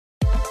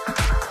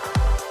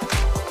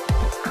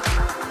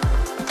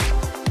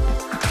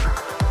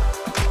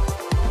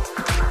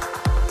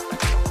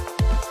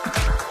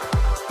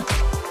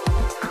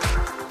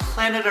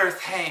planet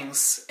Earth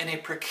hangs in a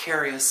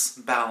precarious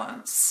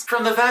balance.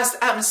 From the vast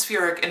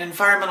atmospheric and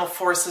environmental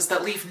forces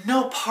that leave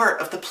no part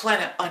of the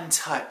planet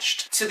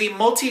untouched, to the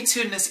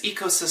multitudinous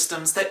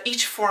ecosystems that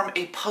each form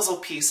a puzzle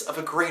piece of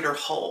a greater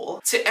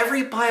whole, to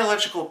every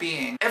biological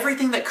being,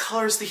 everything that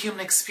colors the human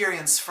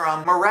experience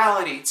from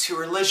morality to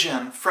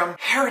religion, from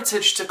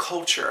heritage to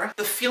culture,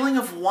 the feeling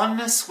of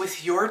oneness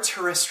with your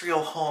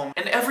terrestrial home,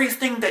 and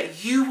everything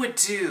that you would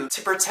do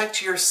to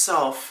protect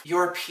yourself,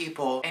 your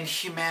people, and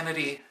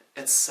humanity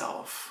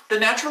itself. The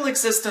natural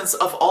existence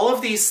of all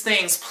of these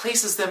things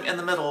places them in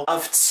the middle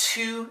of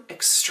two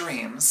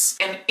extremes,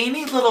 and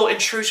any little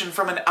intrusion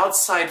from an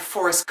outside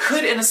force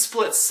could in a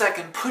split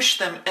second push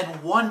them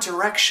in one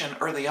direction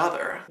or the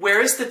other.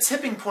 Where is the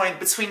tipping point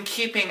between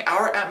keeping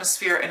our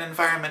atmosphere and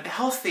environment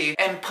healthy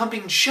and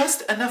pumping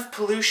just enough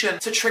pollution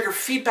to trigger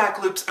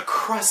feedback loops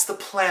across the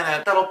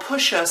planet that'll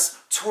push us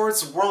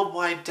towards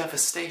worldwide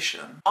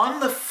devastation? On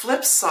the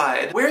flip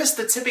side, where is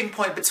the tipping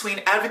point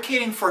between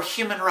advocating for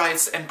human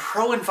rights and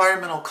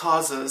pro-environmental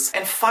causes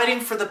and fighting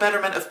for the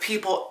betterment of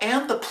people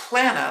and the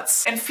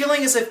planets and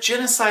feeling as if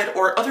genocide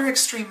or other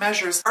extreme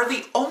measures are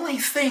the only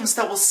things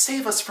that will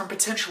save us from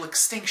potential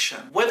extinction?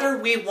 Whether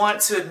we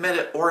want to admit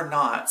it or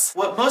not,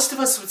 what most of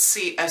us would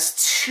see as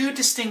two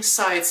distinct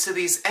sides to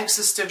these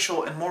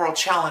existential and moral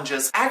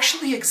challenges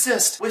actually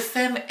exist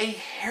within a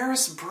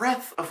hair's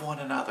breadth of one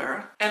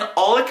another. And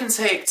all it can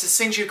take to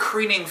send you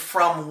careening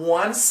from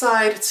one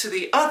side to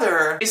the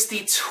other is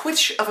the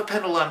twitch of a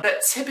pendulum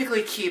that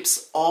typically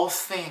keeps all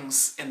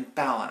things in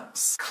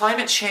balance.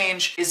 Climate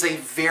change is a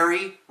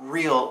very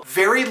real,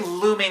 very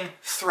looming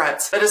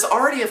threat that is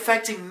already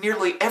affecting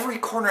nearly every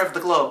corner of the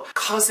globe,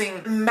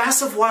 causing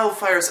massive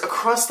wildfires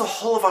across the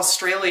whole of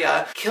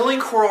Australia, killing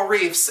coral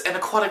reefs and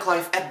aquatic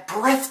life at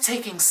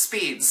breathtaking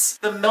speeds.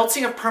 The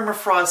melting of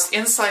permafrost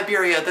in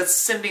Siberia that's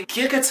sending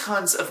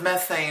gigatons of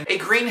methane, a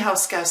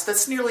greenhouse gas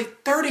that's nearly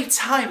 30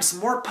 times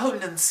more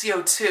potent than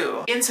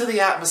CO2, into the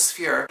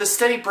atmosphere. The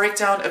steady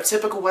breakdown of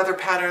typical weather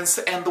patterns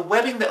and the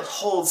webbing that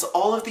holds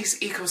all of these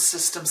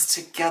ecosystems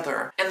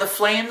together. And the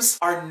flames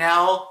are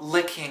now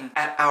licking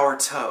at our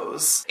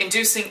toes,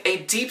 inducing a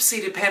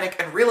deep-seated panic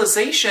and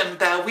realization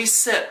that we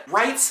sit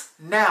right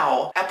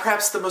now at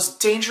perhaps the most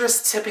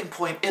dangerous tipping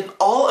point in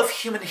all of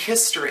human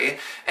history,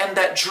 and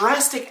that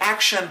drastic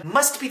action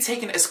must be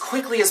taken as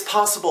quickly as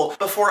possible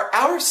before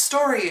our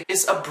story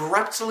is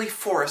abruptly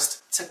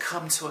forced to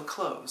come to a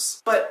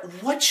close. But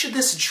what should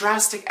this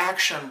drastic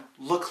action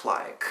look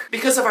like?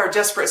 Because of our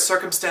desperate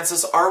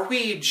circumstances, are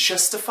we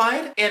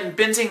justified in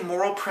bending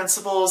moral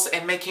principles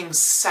and making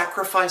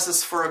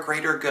sacrifices for a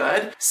greater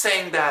good,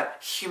 saying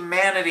that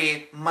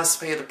humanity must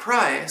pay the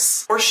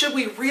price? Or should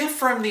we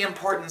reaffirm the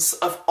importance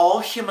of all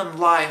human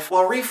life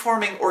while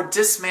reforming or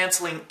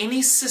dismantling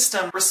any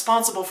system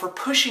responsible for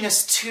pushing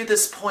us to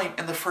this point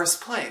in the first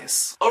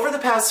place? Over the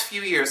past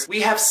few years, we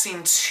have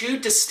seen two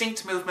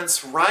distinct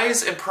movements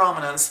rise in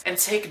prominence and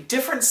take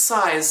different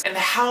sides in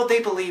how they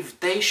believe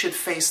they should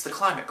face the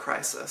climate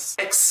crisis.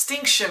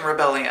 Extinction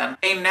Rebellion,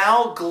 a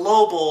now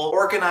global,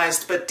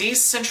 organized but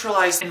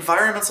decentralized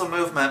environmental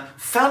movement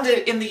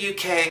founded in the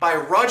UK by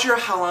Roger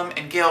Hallam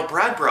and Gail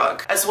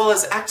Bradbrook, as well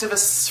as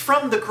activists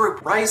from the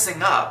group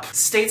Rising Up,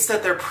 states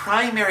that their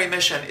primary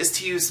mission is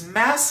to use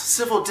mass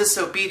civil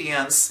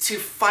disobedience to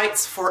fight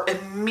for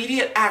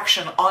immediate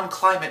action on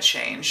climate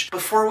change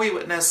before we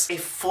witness a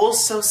full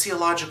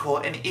sociological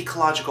and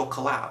ecological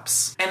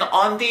collapse. And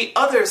on the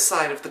other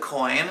side of the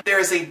coin, there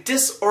is a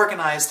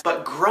disorganized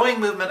but growing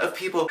movement of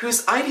people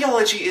whose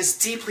ideology is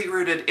deeply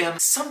rooted in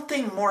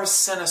something more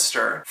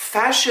sinister: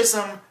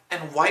 fascism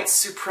and white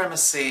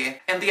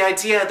supremacy, and the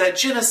idea that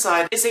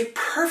genocide is a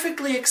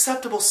perfectly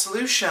acceptable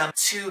solution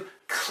to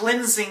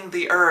cleansing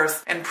the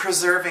earth and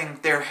preserving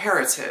their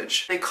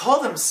heritage. They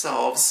call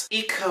themselves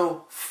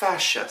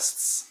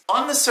eco-fascists.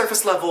 On the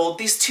surface level,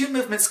 these two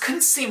movements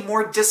couldn't seem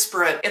more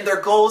disparate in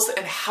their goals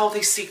and how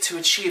they seek to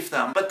achieve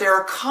them, but there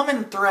are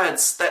common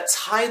threads that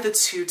tie the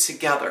two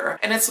together,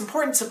 and it's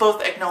important to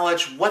both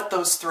acknowledge what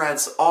those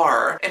threads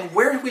are and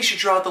where we should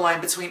draw the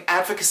line between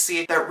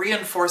advocacy that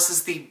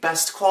reinforces the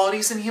best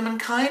qualities in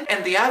humankind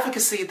and the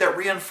advocacy that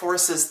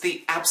reinforces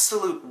the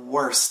absolute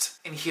worst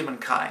in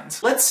humankind.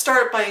 Let's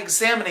start by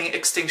examining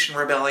Extinction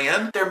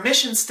Rebellion, their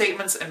mission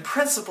statements and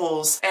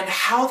principles, and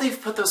how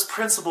they've put those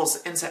principles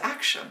into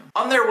action.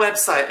 On their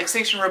website,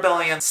 Extinction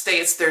Rebellion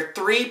states their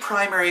three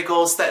primary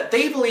goals that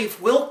they believe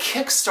will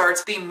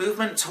kickstart the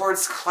movement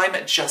towards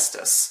climate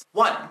justice.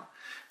 1.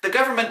 The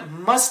government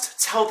must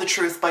tell the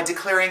truth by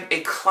declaring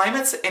a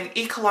climate and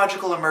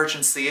ecological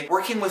emergency,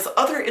 working with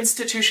other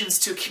institutions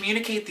to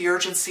communicate the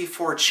urgency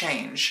for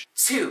change.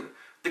 2.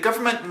 The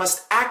government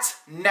must act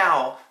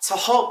now to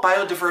halt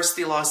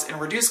biodiversity loss and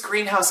reduce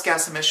greenhouse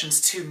gas emissions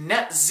to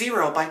net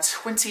zero by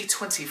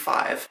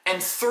 2025.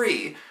 And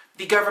 3.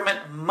 the government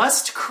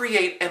must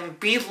create and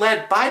be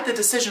led by the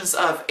decisions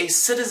of a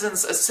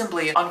citizens'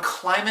 assembly on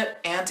climate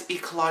and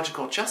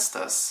ecological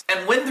justice.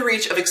 And when the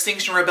reach of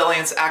Extinction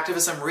Rebellion's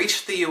activism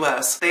reached the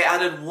US, they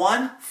added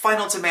one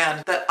final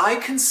demand that I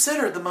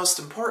consider the most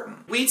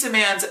important. We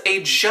demand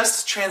a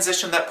just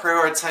transition that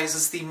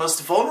prioritizes the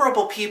most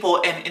vulnerable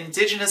people and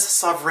indigenous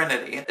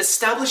sovereignty,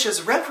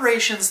 establishes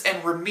reparations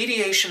and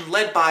remediation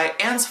led by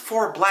and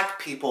for Black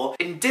people,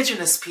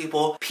 indigenous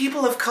people,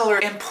 people of color,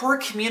 and poor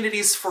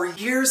communities for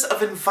years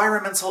of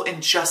environmental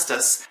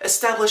injustice,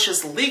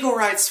 establishes legal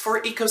rights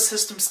for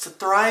ecosystems to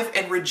thrive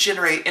and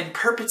regenerate in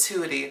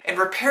perpetuity, and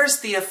repairs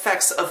the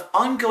effects of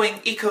ongoing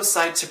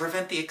ecocide to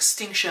prevent the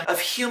extinction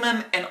of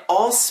human and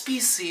all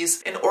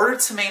species in order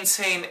to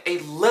maintain a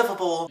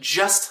livable,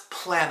 just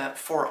planet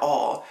for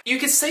all. You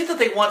could say that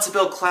they want to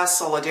build class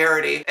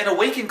solidarity and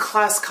awaken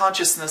class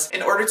consciousness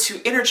in order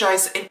to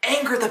energize and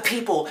anger the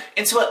people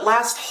into at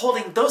last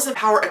holding those in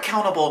power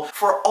accountable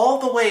for all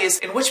the ways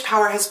in which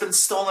power has been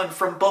stolen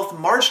from both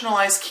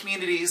marginalized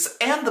communities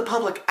and the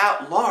public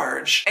at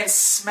large, and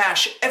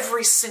smash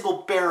every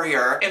single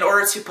barrier in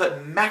order to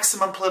put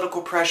maximum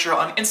political pressure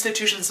on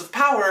institutions of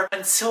power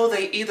until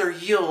they either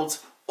yield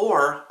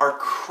or are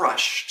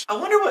crushed. I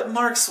wonder what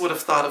Marx would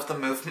have thought of the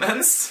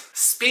movements.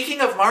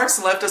 Speaking of Marx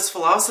and leftist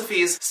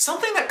philosophies,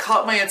 something that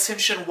caught my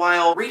attention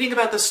while reading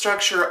about the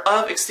structure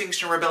of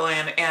Extinction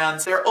Rebellion and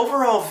their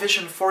overall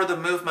vision for the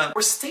movement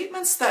were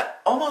statements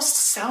that almost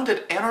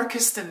sounded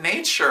anarchist in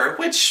nature,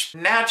 which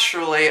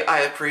naturally I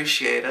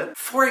appreciated.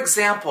 For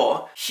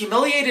example,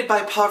 humiliated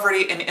by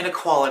poverty and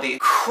inequality,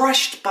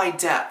 crushed by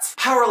debt,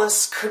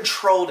 powerless,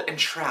 controlled, and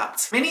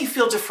trapped. Many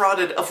feel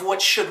defrauded of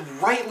what should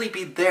rightly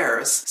be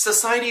theirs.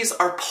 Societies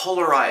are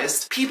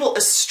polarized, people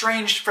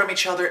estranged from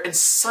each other and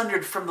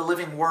sundered from the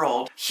living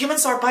world.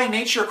 Humans are by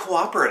nature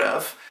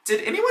cooperative.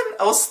 Did anyone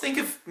else think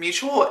of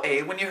mutual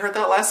aid when you heard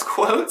that last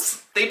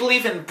quote? They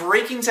believe in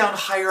breaking down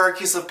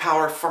hierarchies of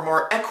power for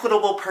more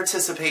equitable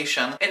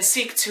participation and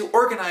seek to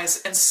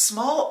organize in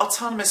small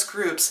autonomous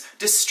groups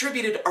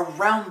distributed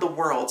around the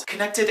world,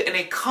 connected in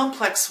a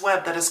complex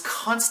web that is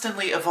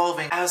constantly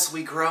evolving as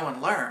we grow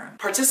and learn.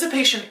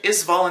 Participation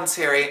is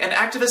voluntary, and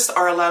activists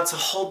are allowed to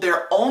hold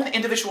their own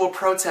individual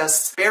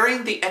protests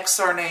bearing the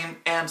XR name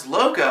and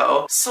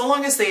logo, so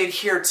long as they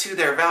adhere to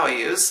their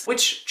values,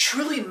 which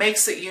truly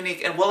makes it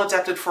unique and well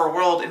adapted for a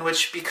world in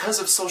which, because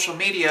of social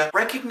media,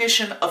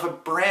 recognition of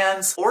a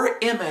brand's or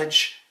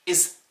image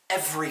is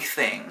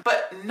everything.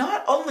 But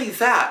not only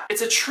that,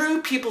 it's a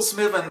true people's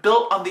movement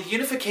built on the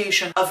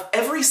unification of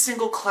every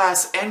single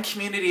class and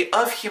community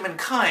of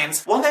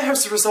humankind, one that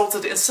has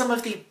resulted in some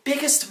of the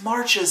biggest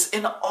marches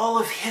in all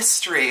of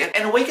history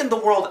and awakened the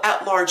world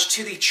at large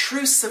to the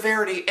true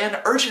severity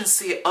and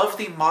urgency of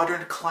the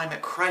modern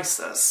climate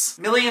crisis.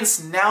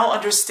 Millions now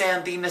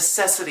understand the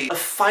necessity of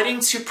fighting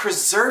to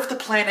preserve the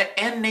planet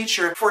and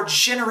nature for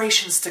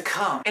generations to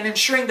come, and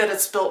ensuring that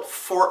it's built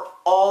for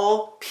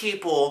all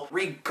people,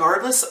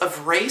 regardless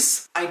of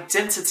race,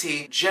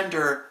 identity,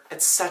 gender,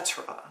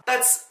 etc.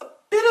 That's a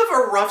bit of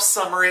a rough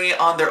summary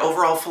on their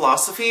overall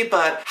philosophy,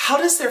 but how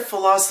does their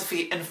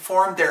philosophy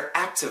inform their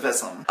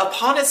activism?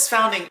 Upon its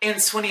founding in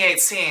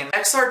 2018,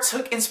 XR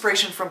took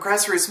inspiration from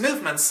grassroots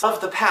movements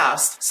of the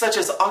past, such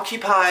as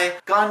Occupy,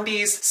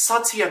 Gandhi's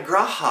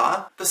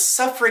Satyagraha, the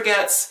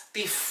suffragettes,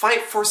 the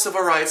fight for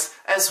civil rights,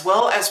 as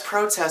well as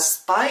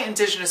protests by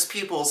indigenous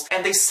peoples,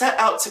 and they set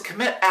out to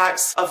commit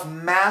acts of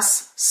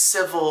mass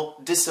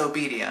civil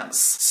disobedience,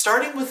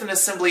 starting with an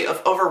assembly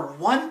of over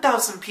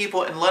 1,000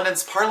 people in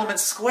London's Parliament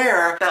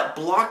Square that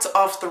blocked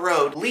off the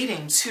road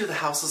leading to the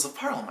Houses of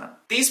Parliament.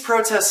 These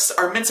protests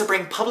are meant to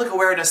bring public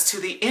awareness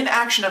to the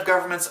inaction of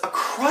governments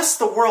across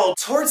the world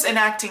towards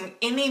enacting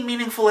any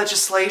meaningful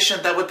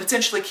legislation that would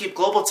potentially keep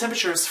global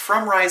temperatures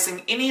from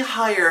rising any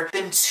higher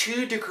than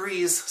 2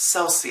 degrees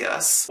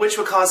Celsius, which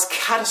would cause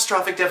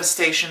catastrophic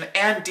devastation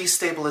and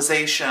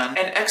destabilization.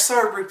 And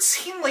XR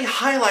routinely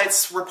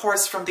highlights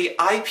reports from the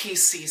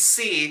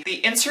IPCC,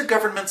 the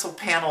Intergovernmental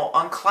Panel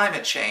on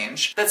Climate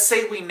Change, that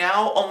say we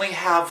now only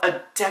have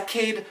a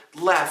decade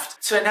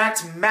left to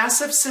enact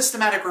massive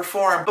systematic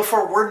reform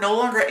before we're no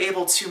longer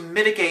able to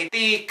mitigate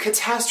the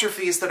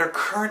catastrophes that are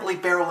currently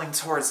barreling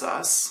towards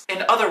us.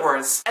 In other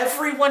words,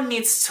 everyone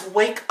needs to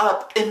wake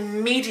up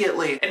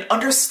immediately and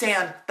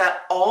understand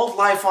that all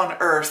life on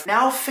Earth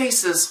now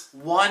faces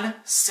one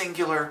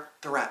singular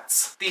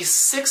threat: the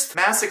 6th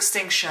mass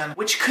extinction,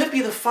 which could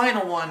be the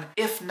final one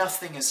if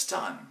nothing is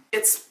done.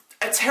 It's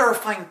a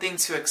terrifying thing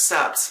to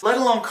accept, let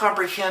alone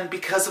comprehend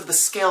because of the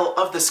scale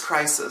of this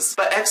crisis.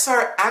 But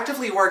XR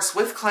actively works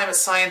with climate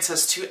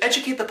scientists to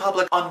educate the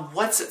public on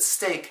what's at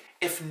stake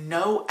if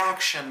no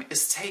action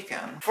is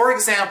taken. For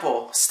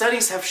example,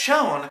 studies have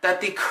shown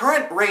that the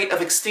current rate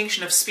of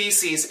extinction of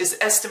species is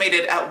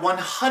estimated at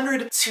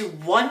 100 to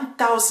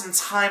 1,000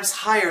 times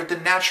higher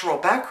than natural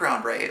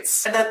background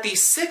rates, and that the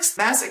sixth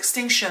mass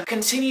extinction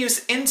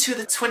continues into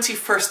the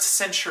 21st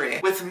century,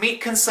 with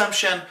meat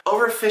consumption,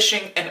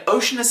 overfishing, and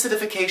ocean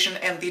acidification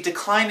and the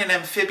decline in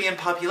amphibian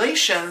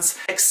populations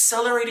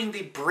accelerating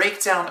the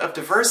breakdown of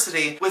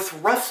diversity, with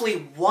roughly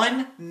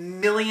 1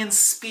 million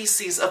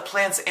species of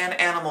plants and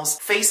animals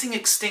facing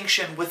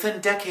extinction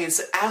within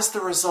decades as the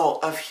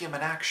result of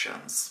human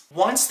actions.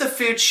 Once the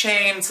food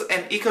chains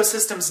and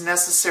ecosystems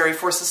necessary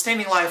for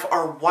sustaining life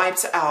are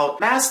wiped out,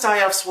 mass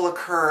die-offs will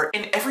occur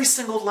in every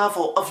single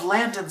level of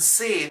land and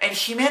sea, and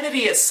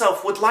humanity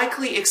itself would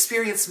likely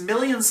experience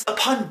millions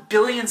upon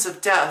billions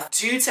of deaths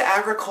due to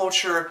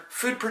agriculture,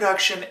 food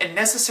production, and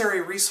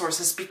necessary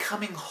resources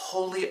becoming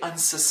wholly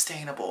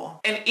unsustainable.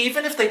 And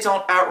even if they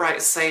don't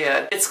outright say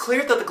it, it's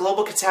clear that the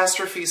global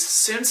catastrophes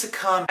soon to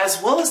come,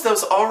 as well as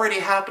those already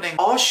happening,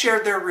 all share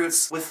their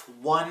roots with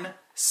one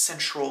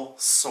central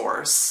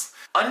source: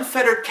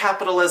 unfettered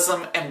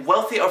capitalism and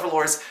wealthy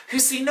overlords who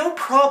see no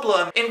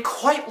problem in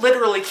quite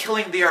literally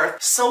killing the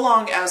earth so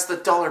long as the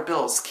dollar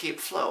bills keep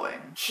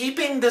flowing.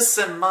 Keeping this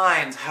in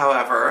mind,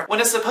 however,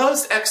 when a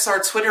supposed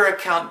XR Twitter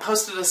account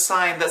posted a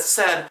sign that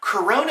said,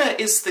 "Corona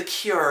is the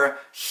cure,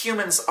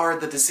 humans are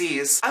the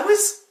disease," I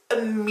was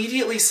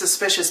immediately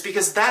suspicious,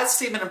 because that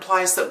statement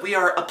implies that we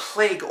are a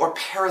plague or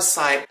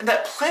parasite, and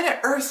that planet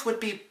Earth would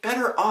be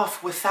better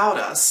off without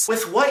us.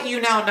 With what you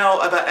now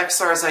know about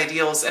XR's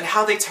ideals and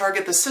how they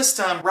target the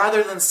system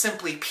rather than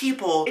simply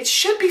people, it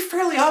should be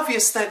fairly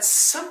obvious that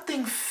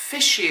something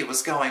fishy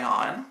was going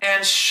on.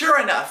 And sure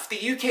enough,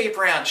 the UK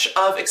branch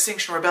of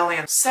Extinction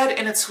Rebellion said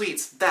in a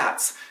tweet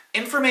that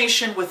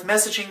information with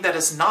messaging that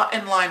is not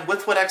in line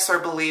with what XR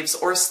believes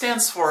or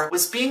stands for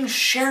was being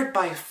shared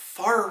by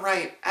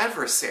far-right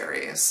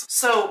adversaries.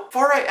 So,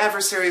 far-right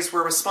adversaries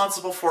were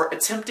responsible for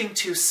attempting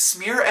to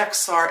smear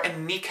XR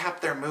and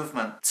kneecap their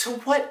movement. To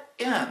what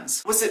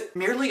end? Was it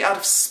merely out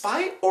of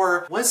spite,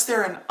 or was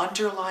there an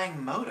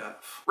underlying motive?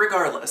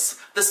 Regardless,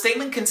 the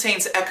statement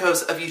contains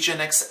echoes of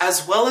eugenics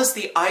as well as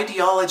the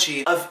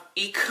ideology of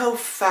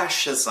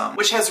eco-fascism,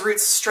 which has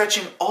roots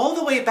stretching all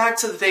the way back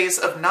to the days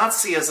of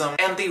Nazism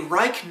and the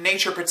Reich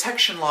Nature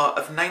Protection Law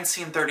of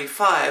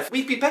 1935.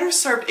 We'd be better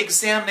served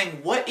examining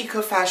what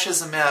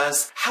eco-fascism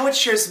is, how it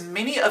shares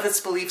many of its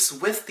beliefs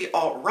with the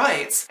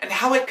alt-right, and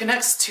how it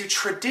connects to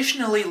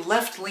traditionally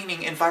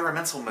left-leaning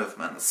environmental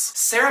movements.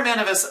 Sarah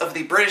Manavis of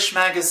the British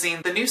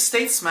magazine The New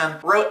Statesman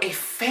wrote a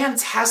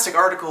fantastic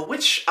article,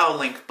 which I'll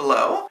link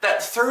below,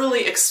 that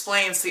thoroughly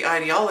explains the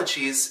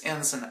ideology's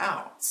ins and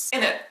outs.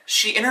 In it,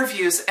 she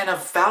interviews an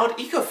avowed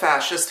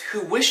eco-fascist who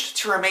wished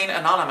to remain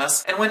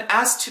anonymous, and when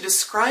asked to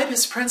describe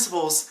his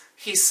principles,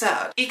 he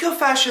said,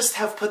 "Eco-fascists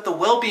have put the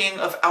well-being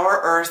of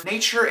our earth,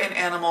 nature, and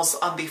animals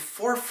on the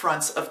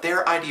forefront of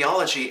their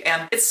ideology,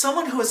 and it's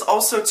someone who has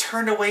also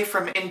turned away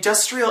from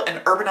industrial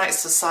and urbanized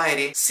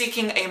society,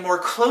 seeking a more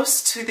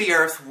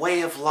close-to-the-earth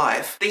way of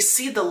life. They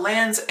see the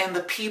land and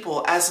the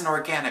people as an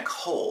organic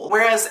whole."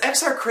 Whereas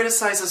XR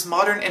criticizes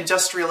modern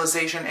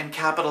industrialization and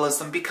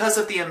capitalism because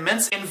of the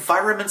immense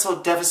environmental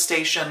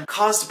devastation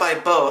caused by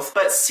both,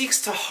 but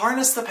seeks to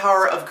harness the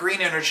power of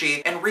green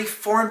energy and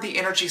reform the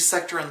energy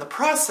sector in the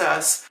process,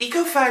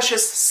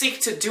 eco-fascists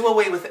seek to do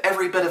away with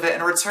every bit of it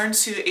and return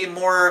to a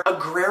more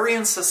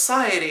agrarian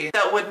society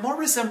that would more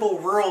resemble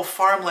rural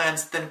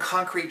farmlands than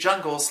concrete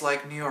jungles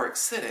like New York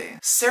City.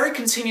 Sarah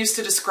continues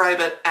to describe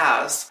it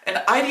as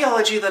an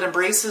ideology that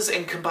embraces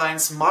and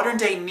combines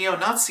modern-day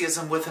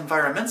neo-Nazism with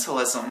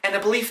environmentalism, and a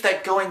belief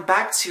that going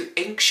back to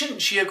ancient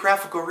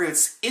geographical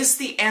roots is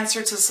the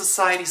answer to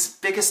society's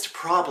biggest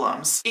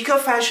problems.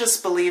 Eco-fascists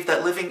believe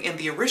that living in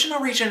the original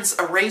regions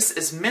a race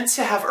is meant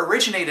to have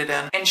originated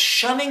in, and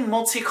shunning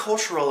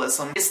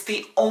multiculturalism is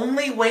the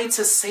only way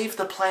to save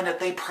the planet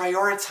they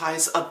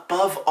prioritize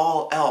above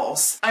all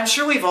else. I'm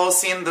sure we've all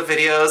seen the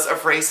videos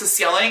of racists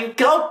yelling,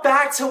 "Go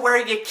back to where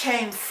you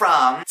came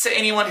from," to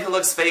anyone who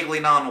looks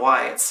vaguely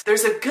non-white.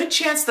 There's a good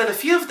chance that a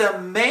few of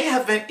them may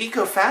have been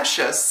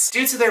eco-fascists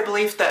due to their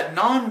belief that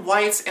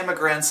non-white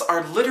immigrants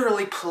are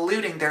literally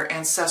polluting their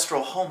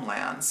ancestral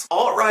homelands.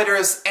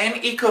 Alt-righters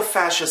and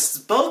eco-fascists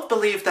both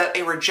believe that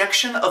a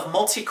rejection of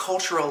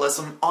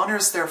multiculturalism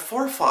honors their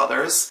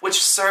forefathers,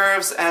 which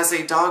serves as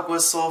a dog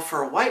whistle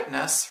for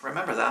whiteness,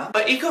 remember that.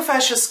 But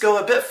eco-fascists go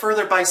a bit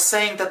further by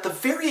saying that the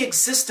very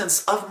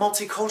existence of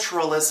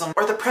multiculturalism,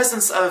 or the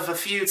presence of a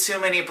few too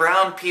many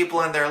brown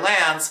people in their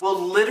lands, will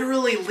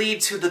literally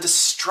lead to the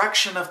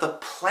destruction of the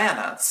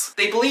planet.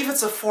 They believe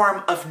it's a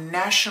form of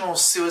national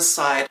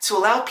suicide to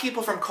allow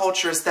people from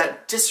cultures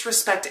that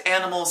disrespect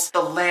animals,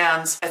 the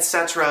land,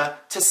 etc.,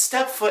 to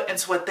step foot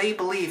into what they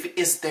believe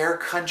is their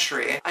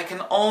country. I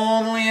can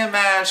only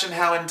imagine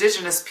how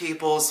indigenous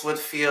peoples would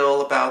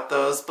feel about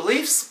those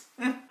beliefs.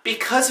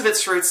 Because of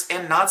its roots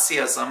in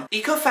Nazism,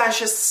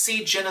 eco-fascists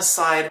see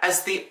genocide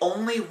as the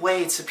only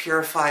way to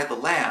purify the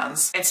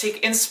lands and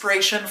take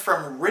inspiration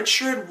from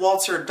Richard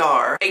Walter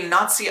Dahr, a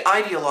Nazi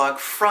ideologue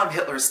from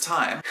Hitler's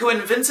time, who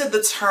invented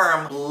the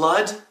term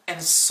blood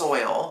and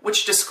soil,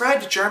 which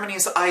described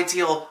Germany's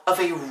ideal of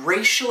a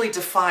racially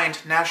defined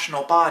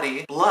national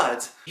body,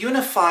 blood,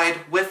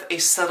 unified with a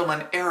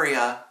settlement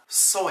area,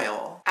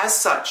 soil. As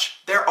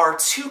such, there are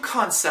two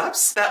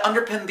concepts that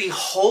underpin the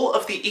whole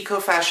of the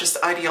eco-fascist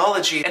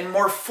ideology and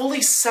more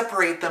fully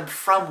separate them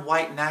from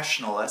white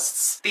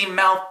nationalists. The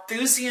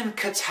Malthusian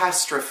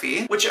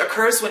catastrophe, which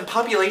occurs when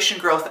population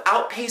growth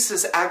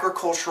outpaces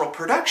agricultural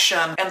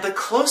production, and the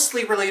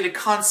closely related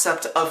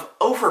concept of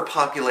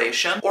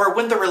overpopulation, or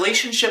when the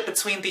relationship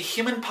between the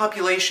human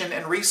population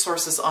and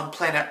resources on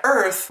planet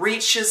Earth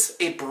reaches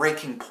a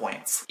breaking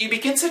point. You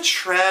begin to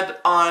tread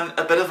on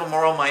a bit of a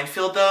moral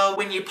minefield, though,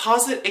 when you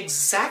posit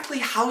exactly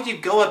how you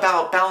go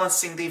about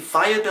balancing the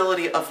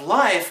viability of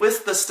life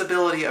with the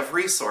stability of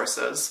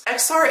resources.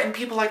 XR and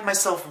people like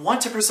myself want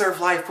to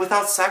preserve life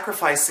without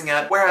sacrificing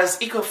it, whereas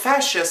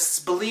eco-fascists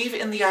believe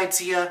in the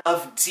idea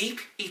of deep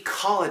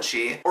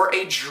ecology, or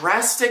a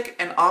drastic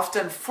and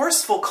often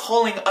forceful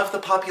culling of the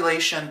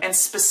population and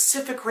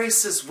specific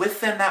races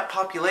within that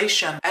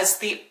population as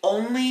the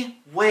only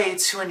way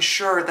to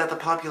ensure that the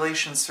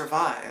population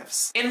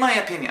survives. In my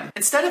opinion,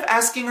 instead of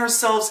asking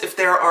ourselves if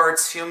there are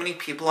too many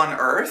people on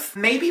Earth,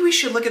 maybe we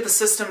should look at the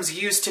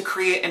systems used to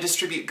create and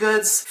distribute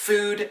goods,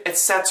 food,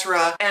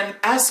 etc., and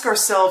ask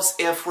ourselves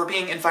if we're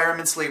being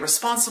environmentally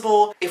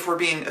responsible, if we're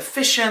being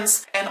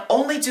efficient, and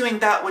only doing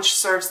that which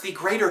serves the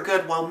greater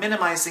good while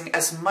minimizing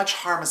as much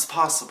harm as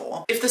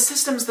possible. If the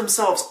systems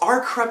themselves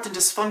are corrupt and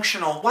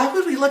dysfunctional, why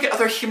would we look at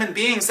other human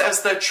beings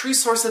as the true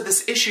source of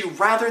this issue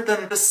rather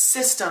than the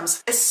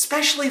systems,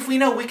 especially if we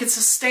know we could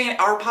sustain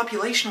our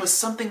population with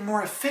something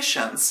more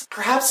efficient?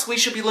 Perhaps we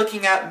should be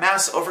looking at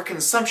mass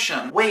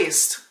overconsumption,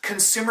 waste,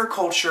 consumer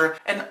culture,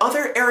 and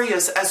other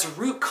areas as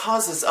root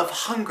causes of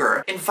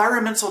hunger,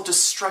 environmental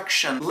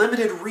destruction,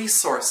 limited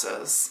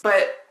resources.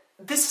 But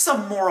this is a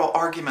moral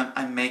argument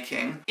I'm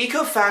making.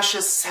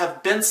 Eco-fascists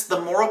have bent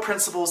the moral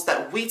principles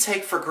that we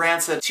take for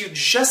granted to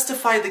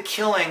justify the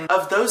killing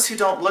of those who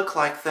don't look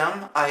like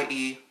them,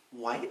 i.e.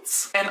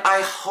 whites. And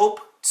I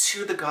hope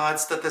to the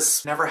gods that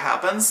this never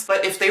happens,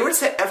 but if they were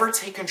to ever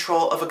take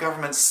control of a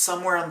government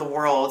somewhere in the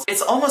world,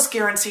 it's almost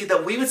guaranteed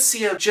that we would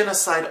see a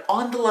genocide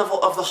on the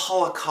level of the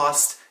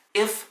Holocaust,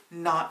 if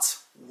not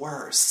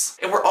worse.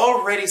 And we're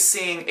already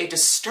seeing a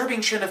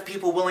disturbing trend of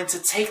people willing to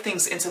take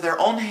things into their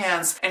own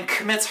hands and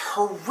commit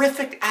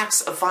horrific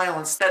acts of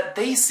violence that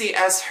they see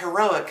as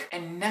heroic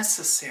and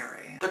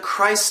necessary. The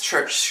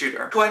Christchurch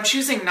shooter, who I'm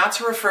choosing not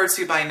to refer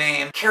to by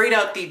name, carried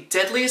out the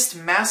deadliest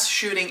mass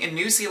shooting in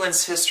New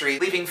Zealand's history,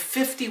 leaving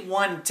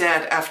 51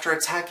 dead after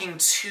attacking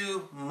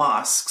 2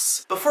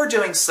 mosques. Before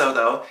doing so,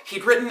 though,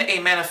 he'd written a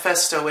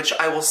manifesto which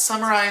I will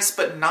summarize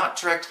but not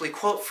directly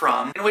quote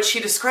from, in which he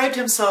described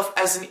himself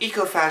as an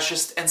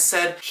eco-fascist and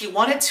said he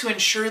wanted to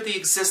ensure the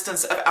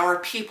existence of our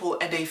people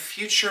and a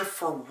future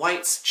for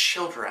white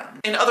children.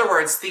 In other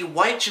words, the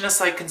white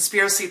genocide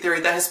conspiracy theory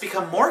that has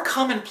become more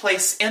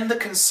commonplace in the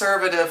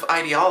conservative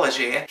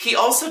ideology. He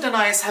also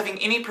denies having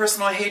any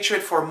personal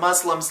hatred for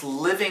Muslims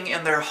living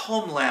in their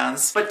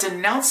homelands, but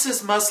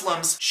denounces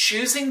Muslims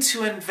choosing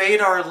to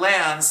invade our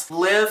lands,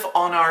 live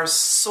on our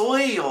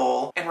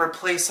soil, and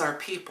replace our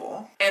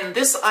people. And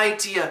this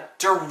idea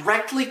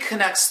directly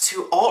connects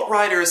to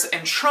alt-righters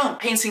and Trump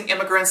painting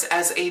immigrants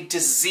as a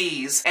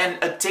disease and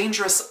a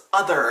dangerous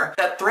other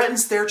that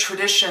threatens their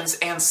traditions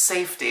and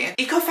safety.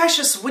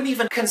 Eco-fascists wouldn't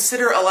even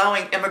consider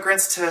allowing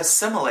immigrants to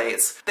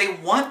assimilate. They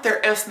want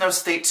their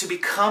ethno-state to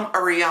become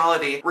a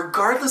reality,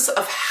 regardless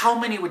of how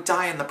many would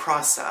die in the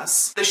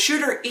process. The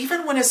shooter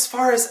even went as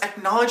far as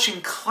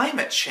acknowledging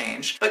climate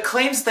change, but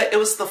claims that it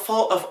was the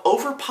fault of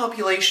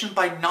overpopulation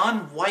by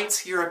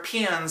non-white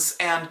Europeans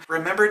and,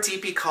 remember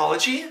deep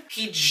ecology?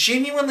 He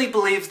genuinely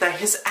believed that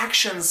his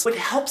actions would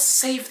help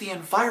save the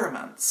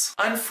environment.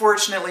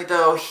 Unfortunately,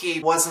 though, he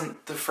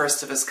wasn't the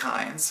first of his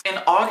kind. In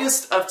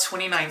August of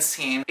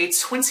 2019, a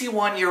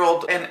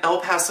 21-year-old in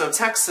El Paso,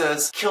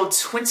 Texas, killed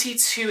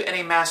 22 in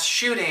a mass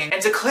shooting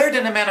and declared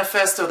in a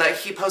manifesto that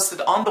he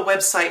posted on the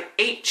website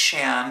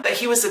 8chan that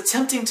he was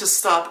attempting to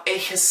stop a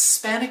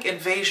Hispanic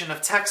invasion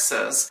of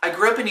Texas. I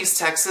grew up in East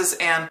Texas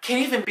and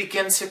can't even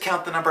begin to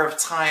count the number of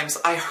times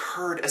I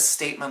heard a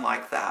statement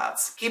like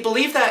that. He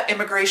believed that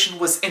immigration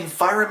was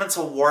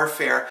environmental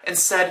warfare and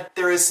said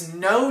there is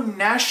no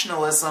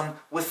nationalism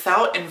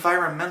without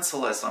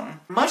environmentalism.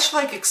 Much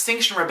like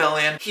Extinction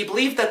Rebellion, he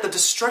believed that the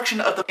destruction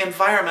of the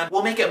environment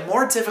will make it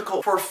more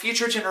difficult for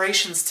future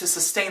generations to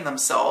sustain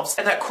themselves,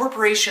 and that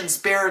corporations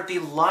bear the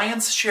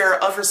lion's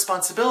share of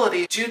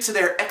responsibility due to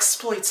their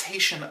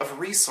exploitation of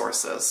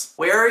resources.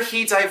 Where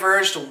he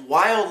diverged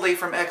wildly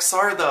from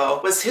XR, though,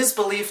 was his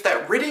belief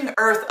that ridding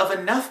Earth of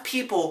enough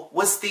people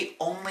was the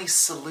only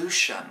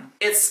solution.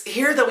 It's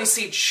here that we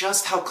see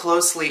just how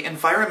closely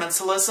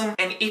environmentalism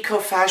and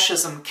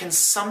eco-fascism can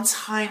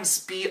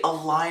sometimes be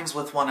aligned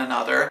with one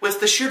another, with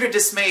the was sure to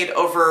dismayed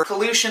over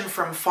pollution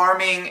from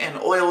farming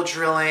and oil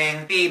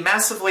drilling, the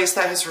massive waste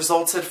that has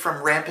resulted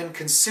from rampant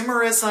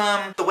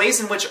consumerism, the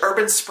ways in which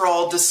urban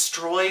sprawl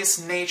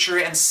destroys nature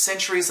and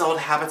centuries-old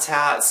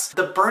habitats,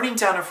 the burning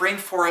down of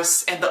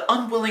rainforests, and the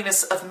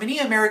unwillingness of many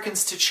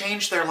Americans to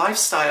change their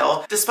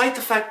lifestyle, despite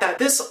the fact that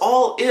this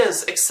all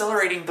is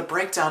accelerating the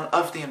breakdown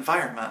of the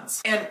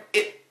environment. And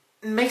it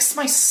makes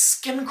my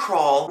skin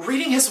crawl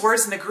reading his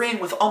words and agreeing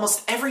with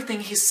almost everything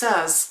he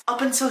says,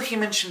 up until he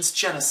mentions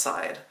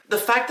genocide. The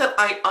fact that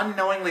I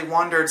unknowingly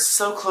wandered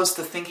so close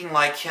to thinking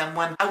like him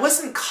when I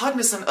wasn't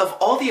cognizant of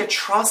all the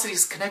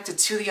atrocities connected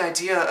to the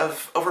idea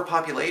of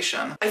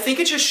overpopulation, I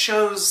think it just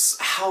shows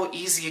how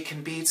easy it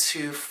can be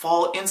to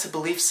fall into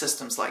belief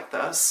systems like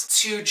this,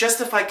 to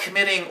justify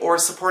committing or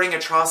supporting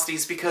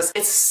atrocities because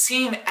it's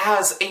seen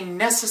as a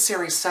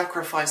necessary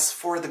sacrifice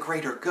for the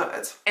greater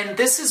good. And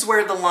this is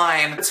where the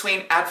line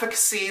between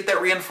advocacy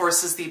that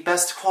reinforces the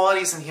best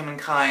qualities in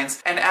humankind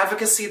and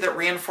advocacy that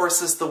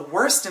reinforces the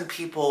worst in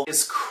people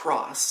is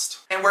crossed.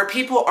 And where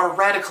people are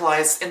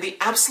radicalized in the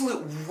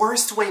absolute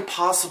worst way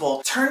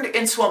possible, turned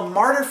into a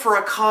martyr for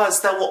a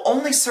cause that will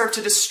only serve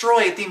to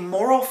destroy the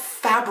moral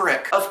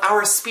fabric of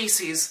our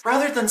species,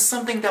 rather than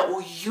something that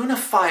will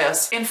unify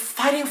us in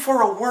fighting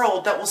for a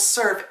world that will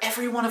serve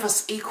every one of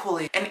us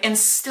equally and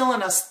instill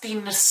in us the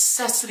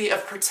necessity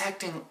of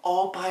protecting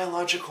all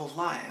biological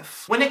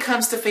life. When it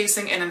comes to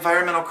facing an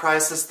environmental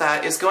crisis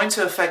that is going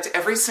to affect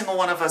every single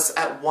one of us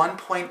at one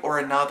point or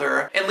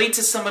another and lead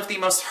to some of the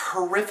most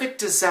horrific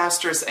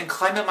disasters and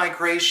climate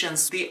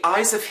migrations the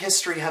eyes of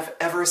history have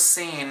ever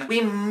seen,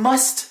 we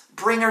must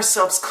bring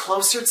ourselves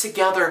closer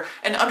together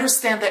and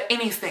understand that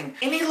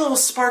any little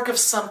spark of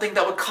something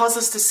that would cause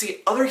us to see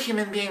other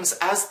human beings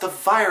as the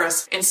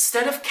virus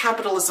instead of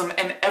capitalism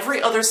and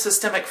every other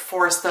systemic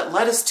force that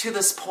led us to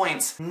this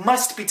point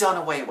must be done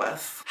away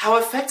with. How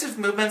effective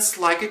movements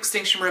like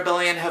Extinction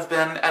Rebellion have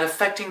been at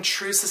effecting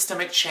true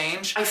systemic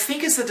change, I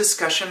think is a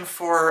discussion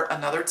for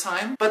another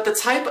time, but the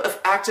type of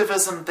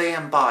activism they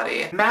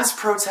embody, mass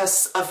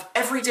protests of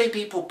everyday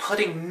people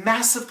putting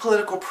massive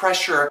political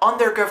pressure on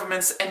their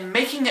governments and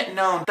making it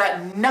known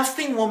that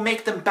nothing will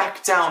make them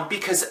back down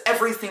because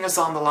everything is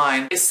on the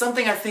line, is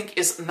something I think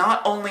is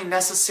not only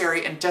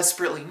necessary and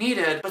desperately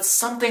needed, but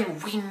something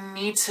we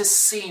need to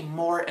see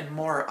more and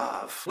more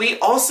of. We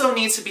also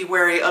need to be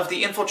wary of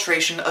the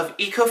infiltration of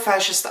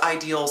eco-fascist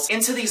ideals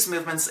into these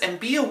movements and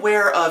be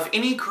aware of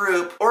any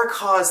group or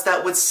cause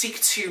that would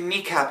seek to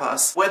kneecap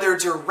us, whether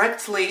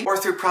directly or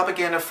through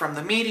propaganda from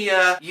the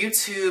media,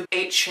 YouTube,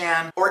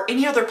 8chan, or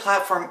any other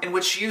platform in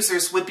which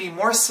users would be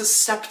more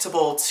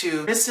susceptible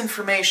to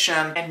misinformation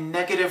and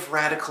negative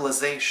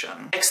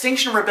radicalization.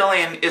 Extinction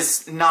Rebellion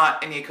is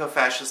not an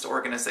eco-fascist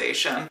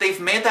organization. They've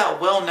made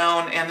that well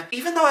known, and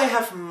even though I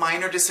have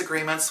minor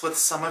disagreements with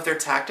some of their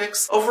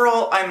tactics,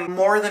 overall I'm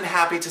more than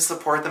happy to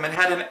support them and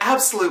had an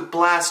absolute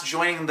blast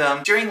joining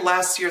them during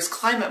last year's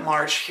climate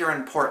march here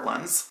in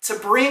Portland. To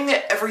bring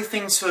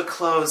everything to a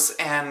close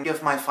and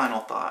give my final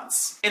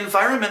thoughts.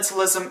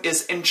 Environmentalism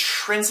is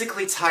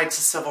intrinsically tied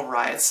to civil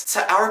rights,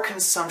 to our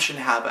consumption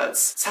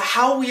habits, to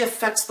how we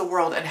affect the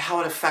world and how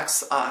it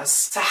affects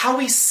us, to how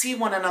we see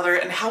one another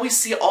and how we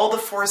see all the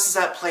forces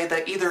at play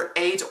that either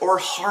aid or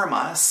harm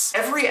us.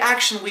 Every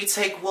action we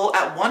take will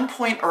at one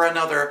point or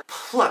another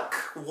pluck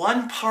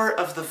one part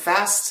of the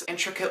vast,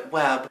 intricate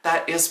web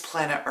that is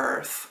planet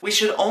Earth. We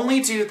should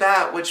only do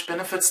that which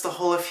benefits the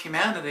whole of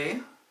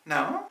humanity.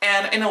 No?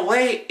 And in a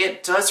way,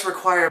 it does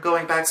require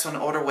going back to an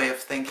older way of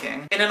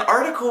thinking. In an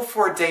article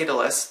for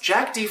Daedalus,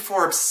 Jack D.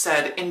 Forbes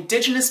said,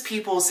 indigenous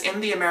peoples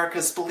in the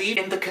Americas believe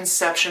in the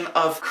conception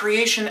of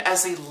creation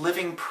as a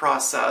living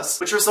process,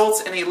 which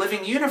results in a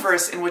living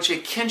universe in which a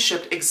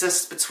kinship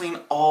exists between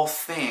all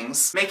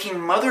things, making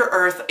Mother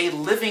Earth a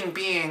living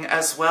being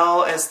as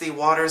well as the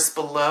waters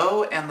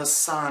below and the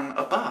sun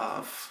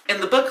above. In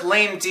the book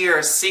Lame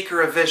Deer,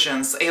 Seeker of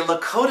Visions, a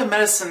Lakota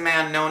medicine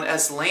man known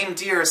as Lame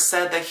Deer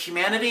said that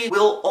humanity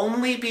will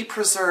only be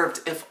preserved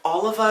if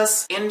all of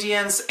us,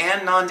 Indians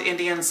and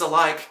non-Indians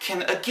alike,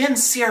 can again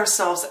see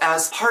ourselves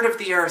as part of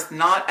the earth,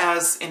 not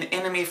as an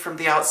enemy from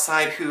the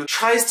outside who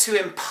tries to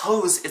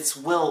impose its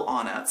will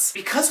on us.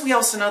 Because we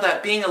also know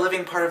that being a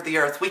living part of the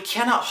earth, we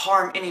cannot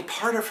harm any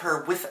part of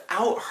her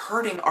without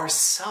hurting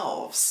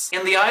ourselves.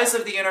 In the eyes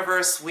of the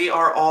universe, we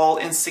are all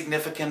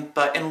insignificant,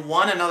 but in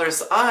one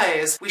another's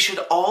eyes, we should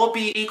all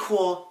be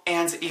equal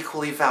and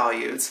equally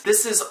valued.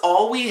 This is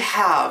all we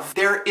have.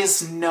 There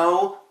is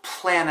no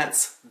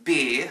planet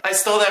B. I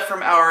stole that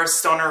from our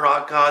stoner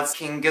rock gods,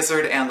 King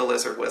Gizzard and the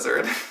Lizard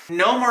Wizard.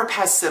 No more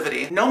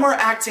passivity. No more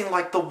acting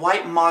like the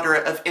white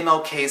moderate of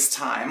MLK's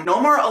time.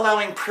 No more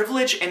allowing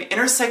privilege and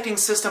intersecting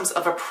systems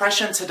of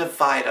oppression to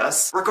divide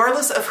us.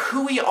 Regardless of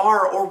who we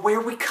are or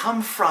where we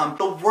come from,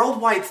 the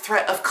worldwide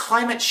threat of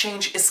climate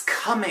change is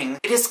coming.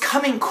 It is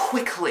coming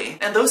quickly,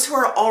 and those who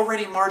are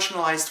already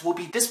marginalized will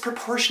be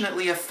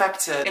disproportionately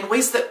affected in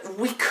ways that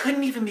we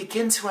couldn't even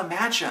begin to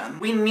imagine.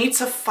 We need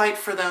to fight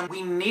for them.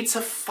 We need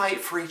to fight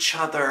for each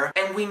other,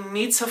 and we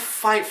need to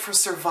fight for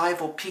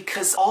survival,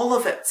 because all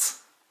of it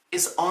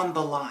is on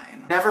the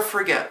line. Never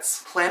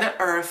forget, planet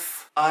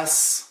Earth,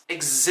 us,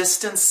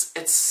 existence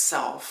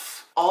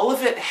itself, all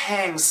of it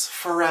hangs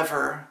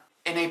forever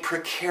in a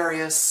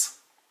precarious,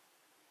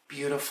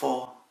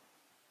 beautiful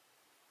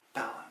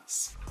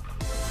balance.